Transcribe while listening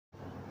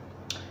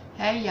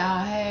Hey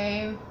y'all,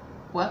 hey,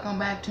 welcome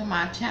back to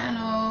my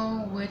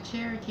channel with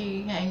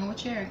Cherokee, hanging with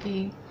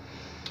Cherokee.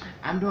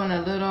 I'm doing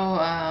a little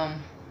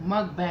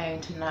mukbang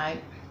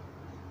tonight.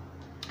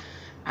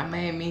 I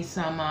made me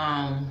some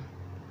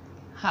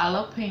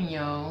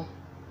jalapeno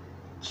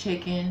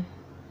chicken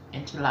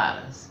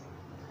enchiladas.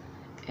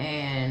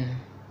 And,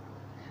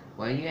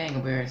 well, you ain't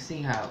gonna be able to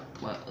see how,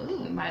 well,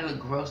 ooh, it might look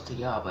gross to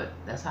y'all, but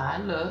that's how I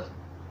look.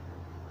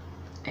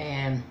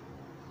 And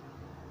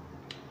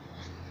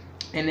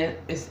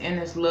it's in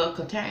this little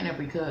container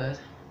because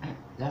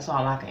that's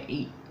all I can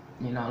eat.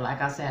 You know,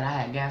 like I said, I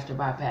had gastric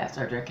bypass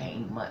surgery. I can't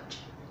eat much.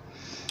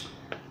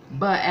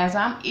 But as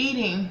I'm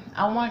eating,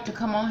 I wanted to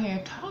come on here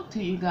and talk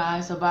to you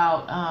guys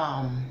about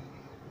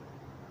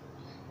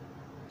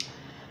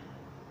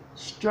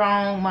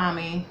strong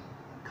mommy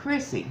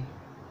Chrissy.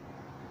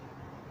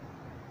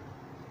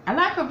 I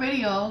like her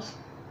videos.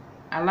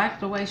 I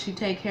like the way she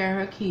take care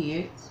of her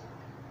kids.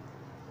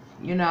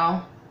 You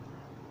know,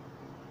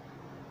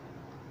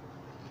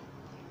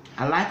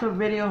 I like her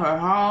video, her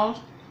hauls.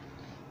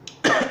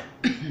 I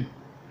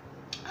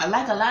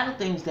like a lot of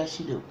things that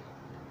she do.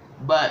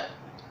 But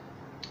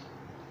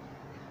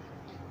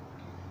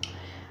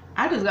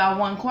I just got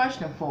one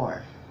question for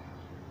her.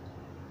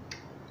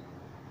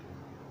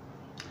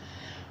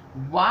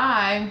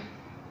 Why,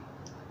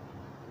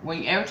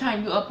 every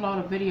time you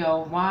upload a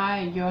video,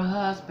 why your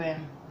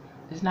husband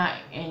is not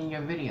in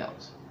your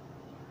videos?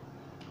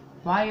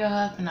 Why your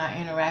husband not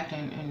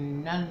interacting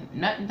in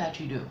nothing that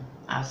you do?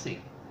 I see.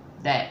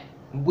 That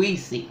we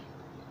see.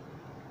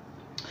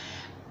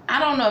 I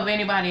don't know if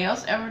anybody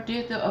else ever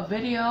did a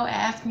video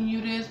asking you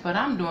this, but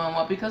I'm doing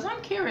one because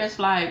I'm curious,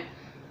 like,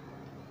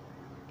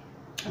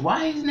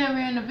 why he's never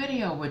in the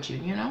video with you,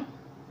 you know?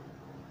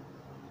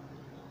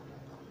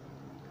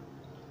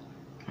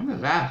 I'm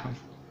just asking.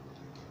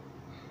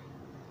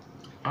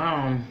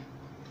 I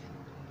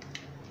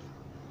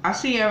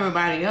see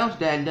everybody else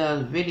that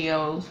does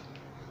videos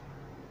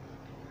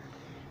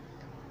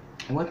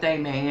with a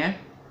man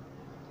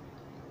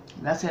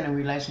that's in a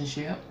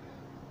relationship,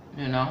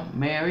 you know,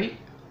 married.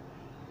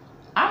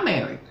 I'm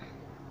married,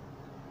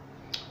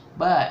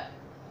 but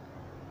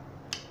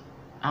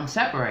I'm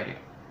separated.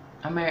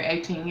 I'm married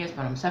 18 years,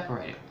 but I'm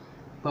separated.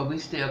 But we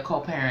still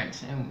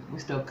co-parents and we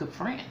still good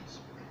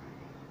friends.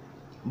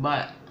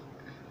 But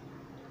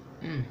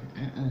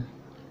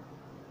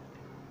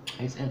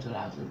His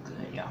enchiladas look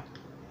good, y'all.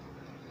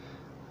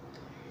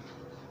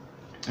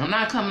 I'm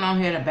not coming on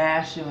here to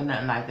bash you or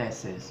nothing like that,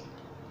 sis.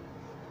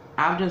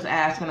 I'm just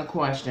asking a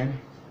question.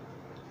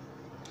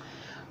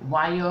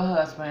 Why your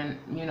husband,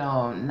 you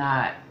know,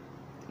 not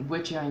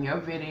with you in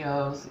your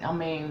videos? I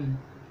mean,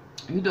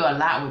 you do a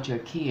lot with your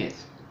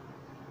kids.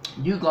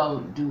 You go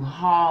do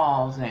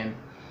hauls and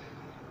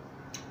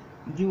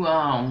you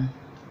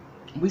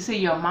we see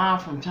your mom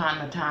from time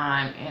to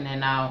time in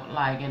and out,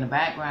 like in the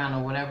background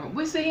or whatever.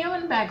 We see him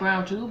in the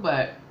background too,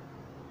 but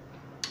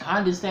I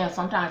understand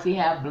sometimes he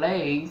have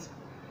blades,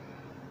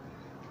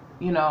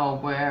 you know,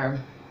 where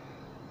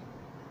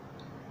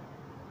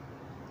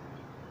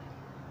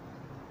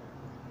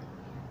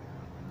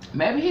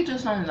maybe he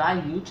just doesn't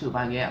like YouTube,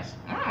 I guess.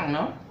 I don't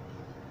know.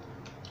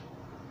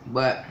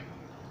 But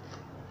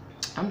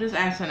I'm just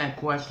asking that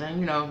question,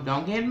 you know,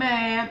 don't get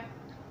mad.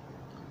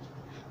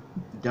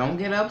 Don't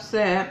get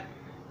upset.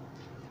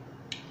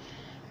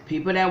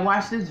 People that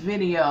watch this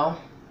video,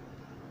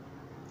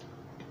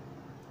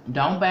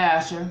 don't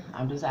bash her.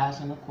 I'm just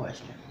asking a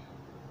question.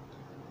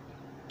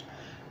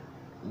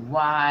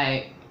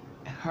 Why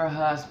her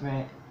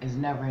husband is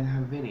never in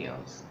her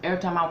videos? Every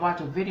time I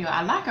watch a video,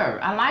 I like her.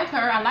 I like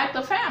her. I like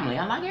the family.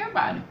 I like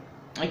everybody.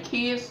 The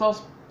kids,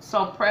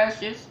 so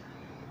precious.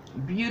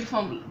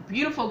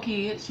 Beautiful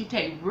kids. She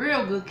take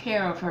real good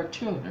care of her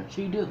children.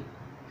 She do.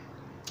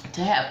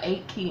 To have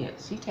 8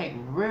 kids, she take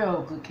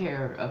real good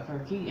care of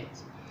her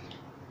kids.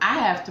 I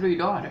have 3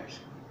 daughters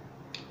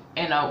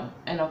and a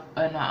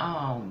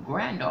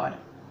granddaughter,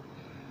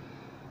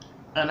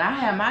 and I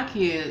have my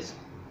kids.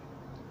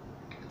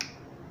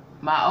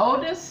 My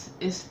oldest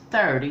is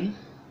 30,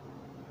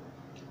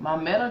 my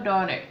middle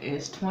daughter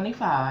is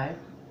 25,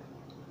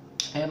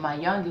 and my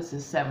youngest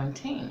is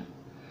 17,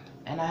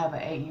 and I have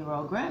an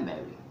 8-year-old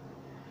grandbaby.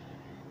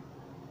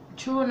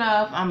 True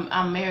enough,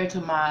 I'm married to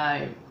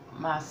my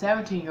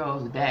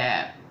 17-year-old's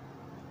dad,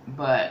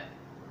 but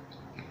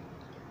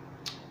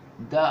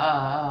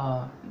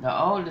the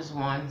oldest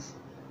ones,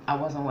 I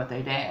wasn't with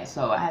their dad,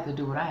 so I had to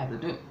do what I had to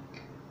do.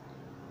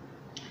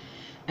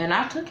 And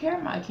I took care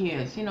of my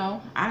kids, you know.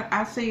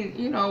 I see,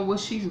 you know, what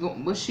she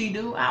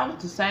do. I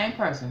was the same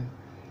person,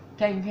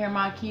 taking care of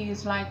my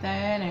kids like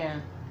that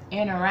and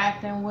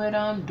interacting with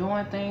them,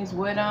 doing things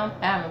with them,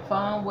 having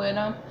fun with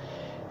them,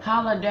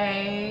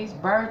 holidays,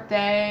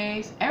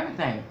 birthdays,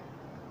 everything.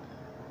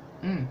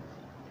 I'm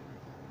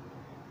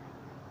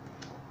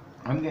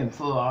getting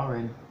full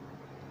already.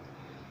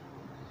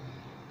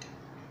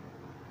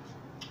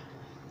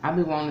 I've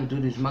been wanting to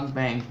do these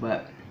mukbangs,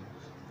 but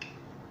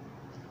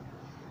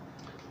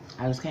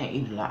I just can't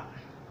eat a lot.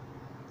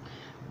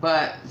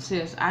 But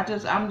sis, I'm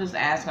just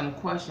asking a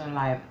question,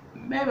 like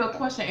maybe a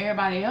question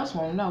everybody else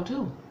won't know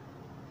too.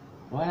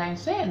 Well, I ain't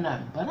saying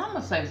nothing, but I'm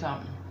gonna say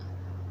something.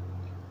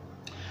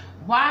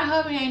 Why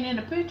hubby ain't in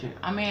the picture?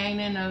 I mean, ain't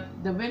in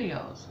the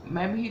videos.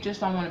 Maybe he just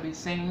don't want to be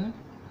seen.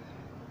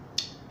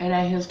 It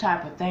ain't his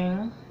type of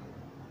thing.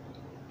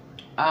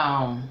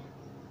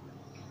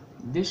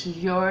 This is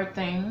your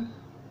thing.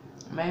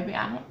 Maybe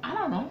I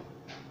don't know.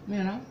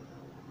 You know.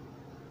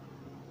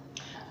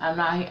 I'm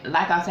not,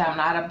 like I said, I'm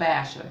not a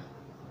basher.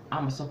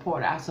 I'm a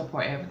supporter. I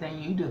support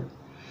everything you do.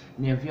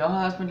 And if your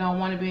husband don't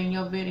want to be in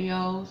your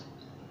videos,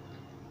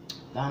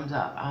 thumbs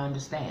up. I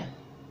understand.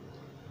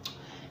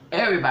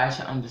 Everybody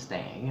should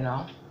understand, you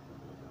know.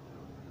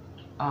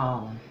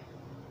 I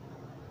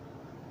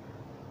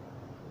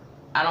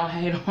don't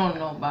hate on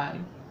nobody.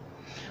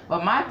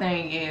 But my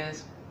thing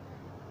is,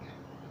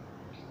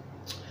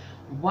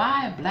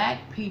 why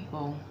black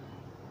people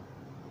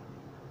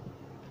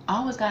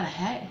always gotta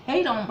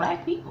hate on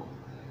black people?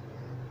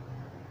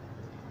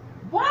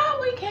 Why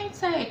we can't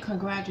say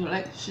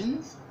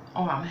congratulations,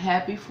 or I'm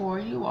happy for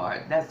you,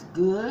 or that's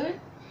good,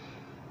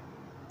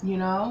 you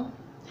know,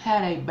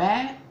 had a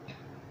back.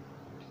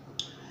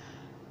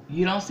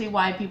 You don't see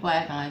white people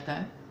acting like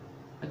that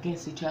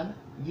against each other.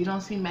 You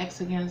don't see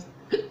Mexicans,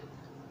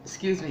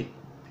 excuse me,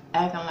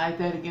 acting like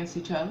that against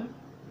each other.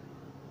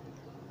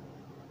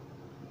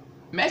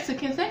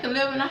 Mexicans, they can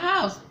live in a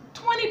house,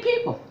 20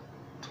 people,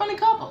 20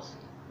 couples.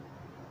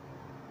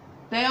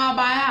 They all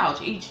buy a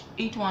house,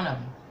 each one of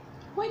them.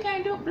 We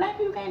can't do, black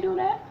people can't do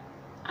that.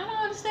 I don't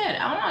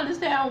understand. I don't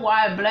understand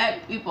why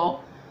black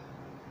people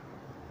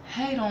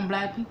hate on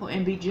black people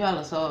and be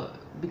jealous of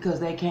because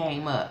they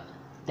came up.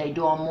 They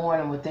doing more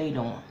than what they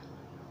doing.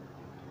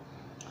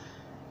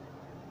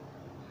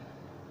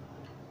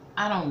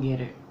 I don't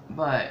get it,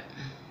 but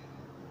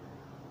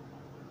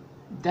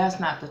that's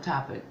not the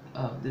topic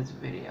of this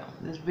video.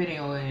 This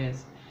video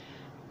is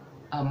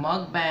a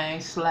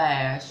mukbang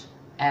slash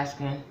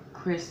asking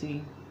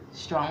Chrissy,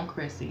 strong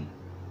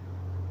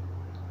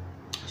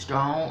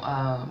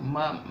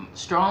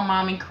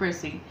mommy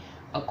Chrissy,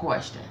 a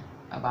question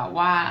about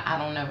why I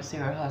don't ever see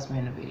her husband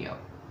in the video.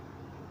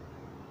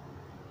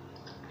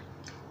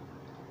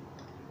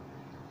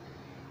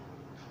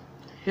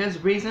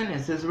 His reason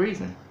is his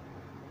reason.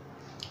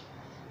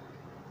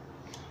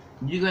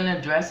 You gonna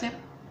address it?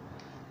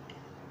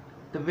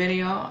 The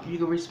video, you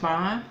can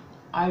respond,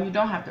 or you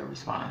don't have to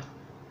respond.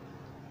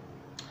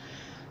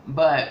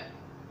 But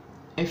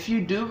if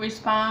you do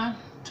respond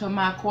to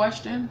my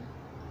question,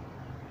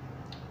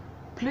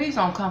 please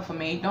don't come for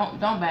me. Don't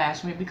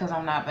bash me, because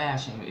I'm not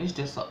bashing you. It's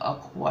just a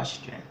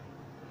question.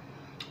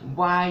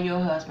 Why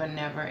your husband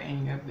never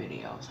in your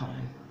videos,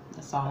 honey?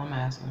 That's all I'm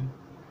asking.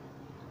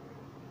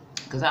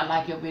 Because I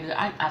like your videos.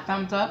 I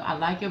thumbs up. I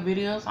like your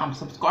videos. I'm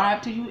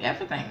subscribed to you.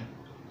 Everything.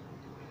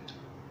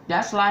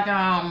 That's like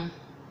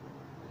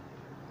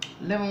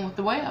living with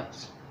the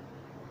webs.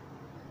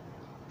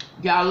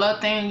 Y'all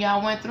little thing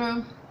y'all went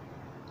through,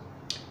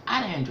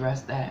 I didn't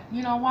address that.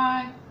 You know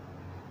why?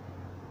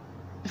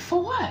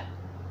 For what?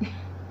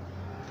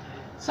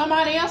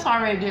 Somebody else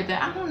already did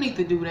that. I don't need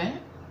to do that.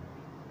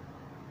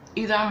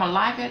 Either I'm gonna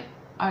like it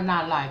or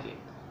not like it.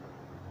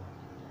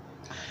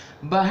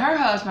 But her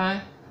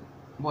husband,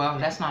 well,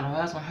 that's not her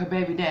husband, her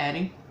baby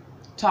daddy,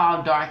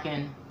 tall, dark,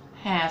 and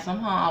handsome,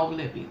 huh, old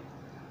Lippy.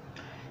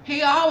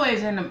 He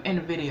always in the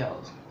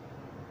videos,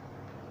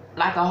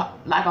 like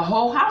a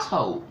whole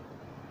household.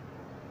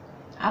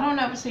 I don't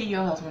ever see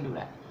your husband do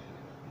that.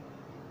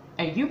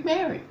 And you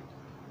married.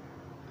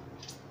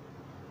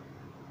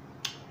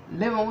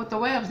 Living with the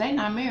Webbs, they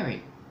not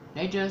married.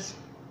 They just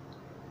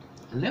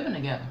living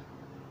together.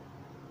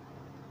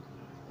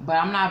 But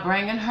I'm not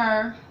bringing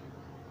her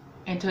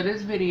into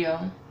this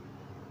video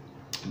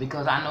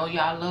because I know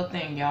y'all little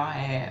thing y'all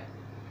had.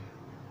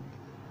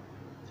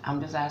 I'm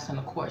just asking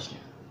a question.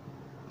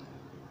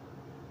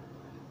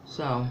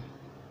 So,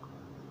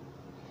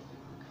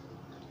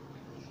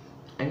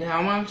 and now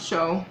I want to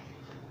show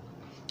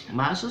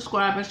my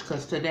subscribers,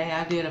 because today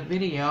I did a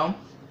video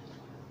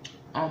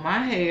on my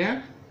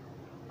hair.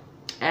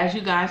 As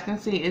you guys can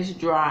see, it's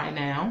dry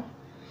now.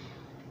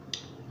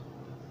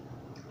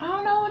 I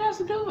don't know what else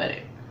to do with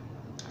it.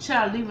 Should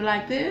I leave it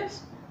like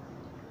this?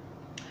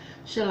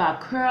 Should I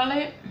curl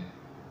it?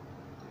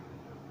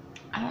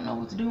 I don't know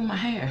what to do with my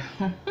hair.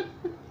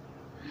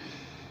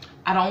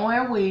 I don't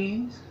wear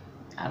weaves.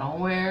 I don't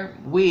wear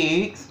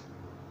wigs.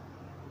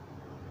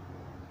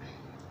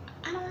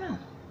 I don't know.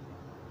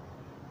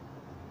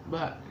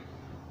 But,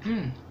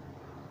 this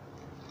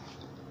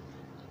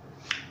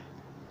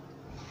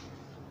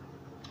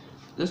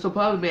is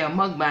supposed to be a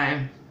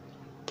mukbang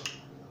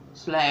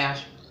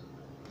slash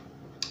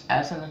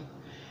asking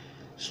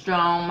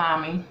strong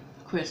mommy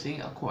Chrissy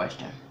a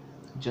question.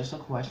 Just a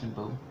question,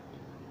 boo.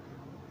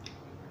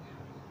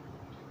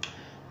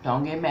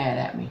 Don't get mad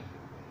at me.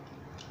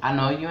 I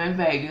know you're in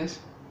Vegas,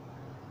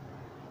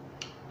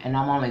 and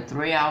I'm only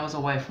 3 hours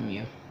away from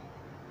you.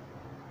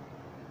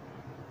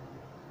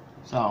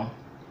 So,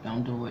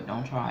 don't do it.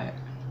 Don't try it.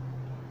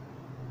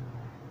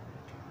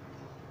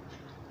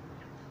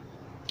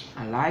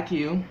 I like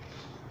you.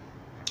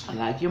 I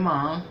like your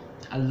mom.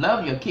 I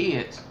love your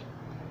kids.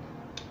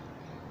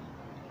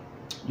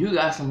 You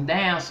got some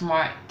damn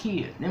smart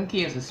kids. Them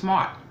kids are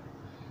smart.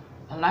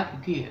 I like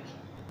your kids.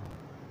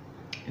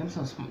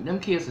 Them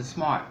kids are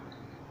smart.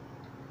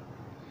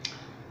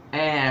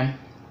 And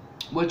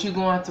what you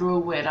going through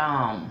with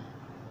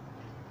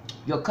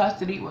your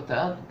custody with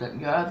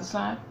your other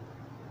son,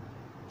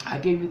 I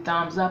give you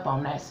thumbs up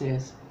on that,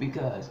 sis,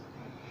 because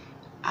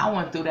I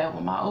went through that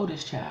with my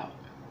oldest child,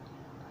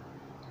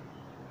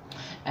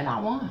 and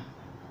I won.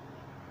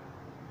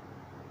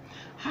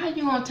 How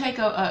you gonna take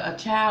a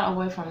child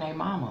away from their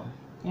mama?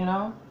 You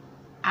know,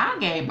 I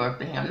gave birth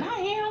to him, not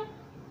him.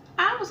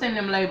 I was in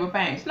them labor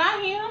pains,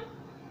 not him.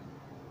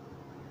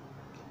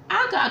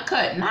 I got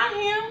cut, not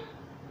him.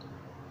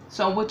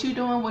 So what you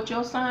doing with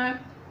your son?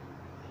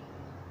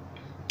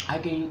 I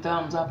give you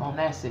thumbs up on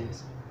that,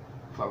 sis.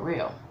 For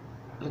real.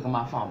 Look at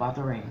my phone, about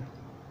to ring.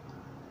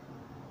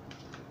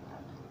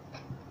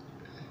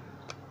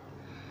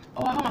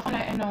 Oh, I hope my phone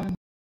ain't on.